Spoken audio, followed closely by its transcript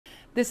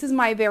This is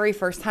my very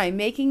first time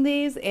making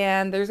these,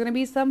 and there's going to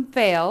be some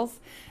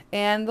fails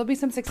and there'll be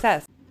some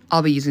success.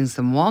 I'll be using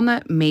some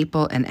walnut,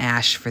 maple, and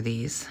ash for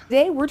these.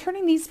 Today, we're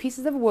turning these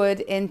pieces of wood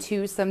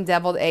into some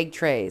deviled egg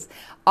trays.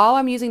 All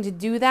I'm using to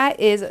do that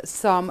is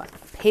some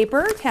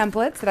paper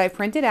templates that I've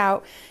printed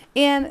out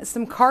and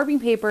some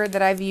carving paper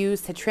that I've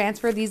used to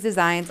transfer these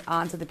designs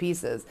onto the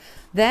pieces.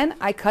 Then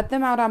I cut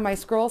them out on my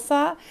scroll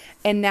saw,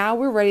 and now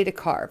we're ready to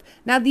carve.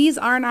 Now these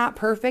are not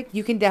perfect.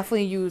 You can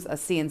definitely use a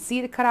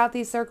CNC to cut out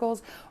these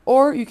circles,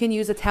 or you can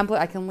use a template,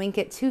 I can link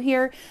it to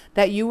here,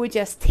 that you would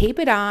just tape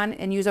it on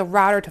and use a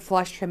router to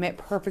flush trim it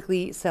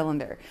perfectly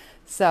cylinder.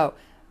 So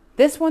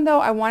this one though,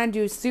 I want to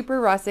do super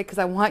rustic because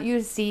I want you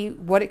to see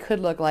what it could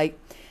look like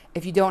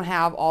if you don't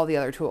have all the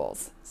other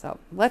tools. So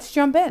let's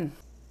jump in.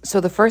 So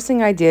the first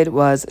thing I did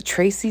was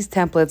trace these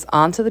templates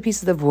onto the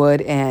pieces of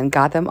wood and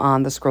got them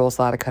on the scroll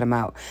saw to cut them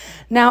out.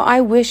 Now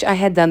I wish I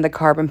had done the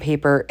carbon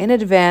paper in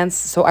advance,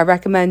 so I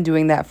recommend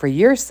doing that for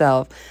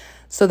yourself,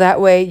 so that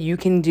way you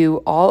can do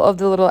all of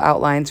the little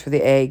outlines for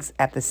the eggs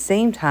at the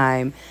same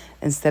time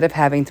instead of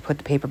having to put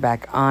the paper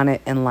back on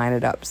it and line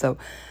it up. So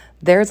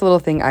there's a little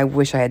thing I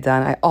wish I had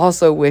done. I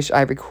also wish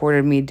I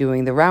recorded me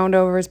doing the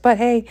roundovers, but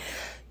hey,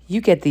 you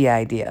get the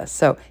idea.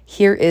 So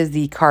here is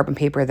the carbon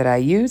paper that I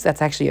use.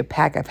 That's actually a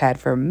pack I've had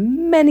for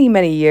many,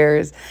 many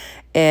years.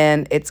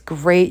 And it's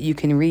great. You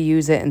can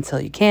reuse it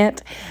until you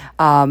can't.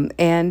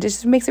 And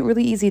just makes it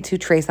really easy to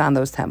trace on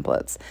those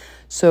templates.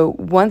 So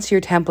once your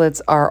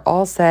templates are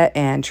all set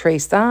and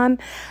traced on,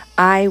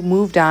 I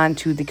moved on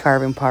to the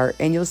carving part.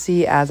 And you'll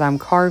see as I'm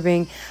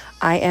carving,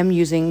 I am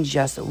using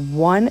just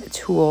one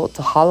tool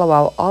to hollow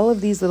out all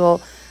of these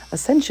little,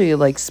 essentially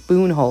like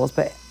spoon holes,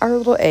 but are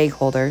little egg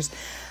holders.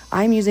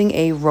 I'm using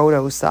a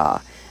roto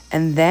saw,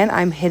 and then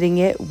I'm hitting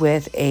it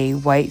with a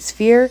white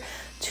sphere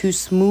to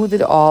smooth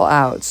it all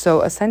out.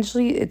 So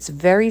essentially it's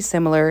very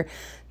similar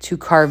to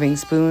carving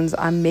spoons.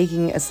 I'm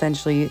making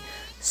essentially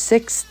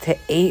 6 to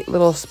 8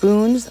 little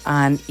spoons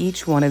on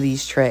each one of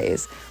these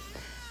trays.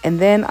 And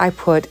then I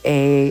put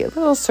a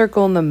little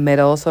circle in the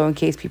middle, so in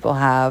case people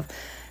have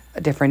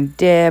a different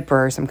dip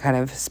or some kind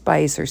of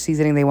spice or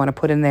seasoning they want to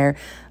put in there,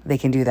 they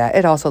can do that.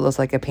 It also looks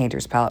like a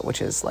painter's palette,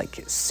 which is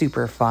like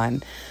super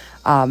fun.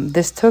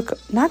 This took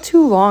not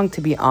too long,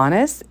 to be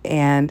honest,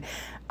 and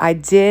I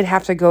did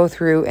have to go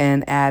through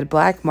and add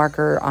black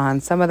marker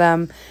on some of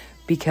them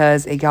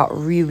because it got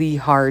really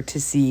hard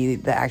to see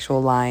the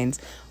actual lines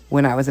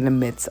when I was in the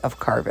midst of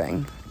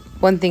carving.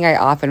 One thing I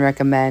often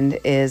recommend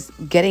is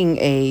getting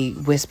a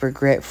whisper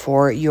grit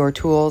for your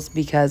tools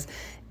because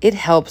it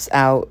helps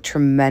out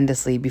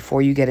tremendously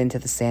before you get into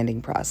the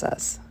sanding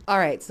process. All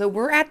right, so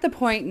we're at the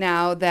point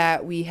now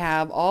that we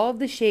have all of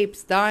the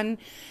shapes done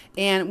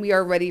and we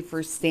are ready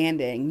for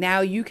sanding.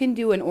 Now you can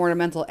do an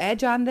ornamental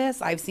edge on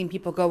this. I've seen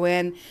people go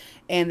in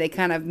and they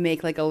kind of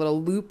make like a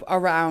little loop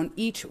around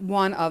each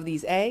one of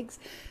these eggs.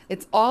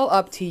 It's all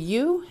up to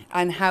you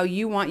on how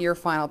you want your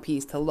final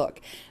piece to look.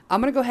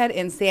 I'm gonna go ahead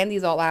and sand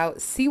these all out,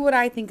 see what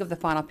I think of the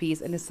final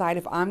piece, and decide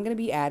if I'm gonna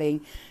be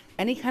adding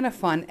any kind of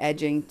fun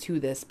edging to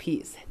this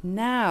piece.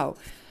 Now,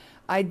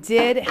 I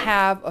did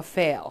have a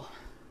fail.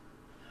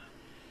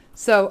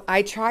 So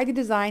I tried to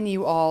design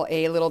you all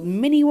a little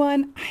mini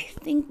one. I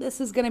think this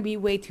is going to be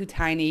way too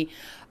tiny.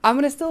 I'm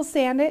going to still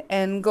sand it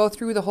and go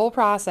through the whole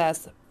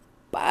process,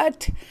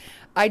 but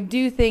I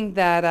do think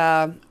that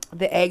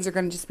the eggs are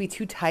going to just be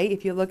too tight.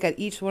 If you look at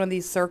each one of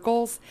these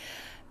circles,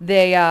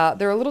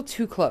 they're a little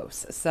too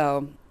close.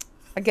 So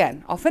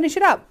again, I'll finish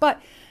it up,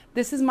 but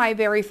this is my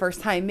very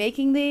first time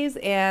making these,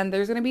 and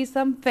there's going to be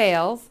some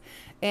fails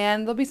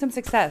and there'll be some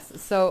success.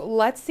 So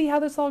let's see how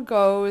this all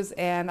goes,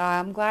 and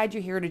I'm glad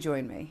you're here to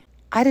join me.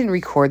 I didn't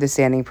record the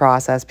sanding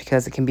process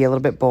because it can be a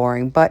little bit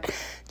boring, but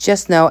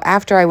just know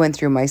after I went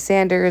through my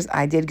sanders,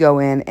 I did go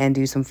in and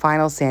do some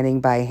final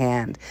sanding by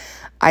hand.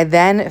 I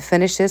then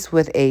finished this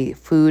with a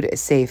food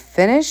safe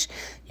finish.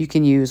 You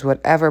can use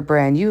whatever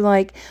brand you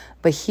like,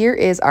 but here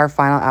is our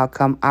final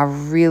outcome. I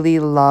really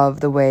love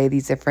the way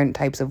these different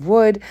types of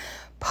wood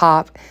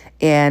pop,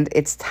 and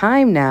it's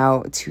time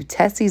now to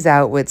test these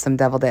out with some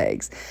deviled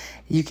eggs.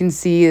 You can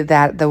see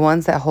that the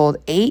ones that hold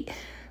 8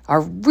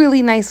 are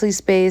really nicely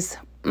spaced.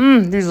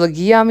 These look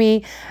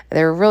yummy.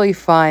 They're really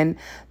fun.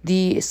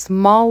 The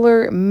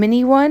smaller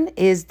mini one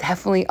is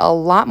definitely a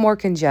lot more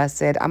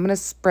congested. I'm going to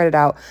spread it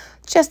out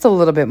just a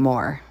little bit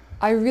more.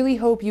 I really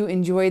hope you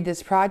enjoyed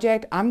this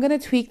project. I'm going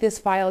to tweak this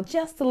file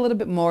just a little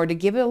bit more to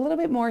give it a little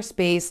bit more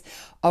space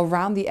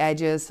around the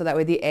edges so that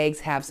way the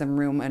eggs have some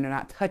room and they're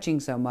not touching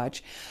so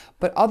much.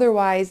 But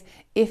otherwise,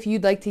 if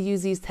you'd like to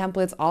use these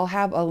templates, I'll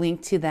have a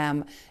link to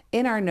them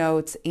in our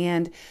notes.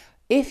 And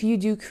if you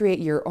do create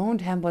your own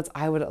templates,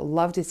 I would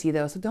love to see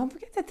those. So don't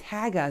forget to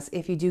tag us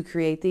if you do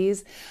create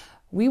these.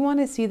 We want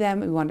to see them.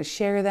 We want to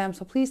share them.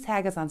 So please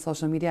tag us on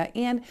social media,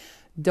 and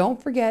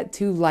don't forget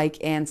to like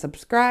and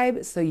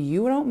subscribe so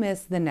you don't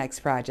miss the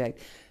next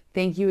project.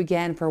 Thank you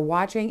again for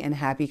watching, and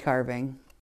happy carving.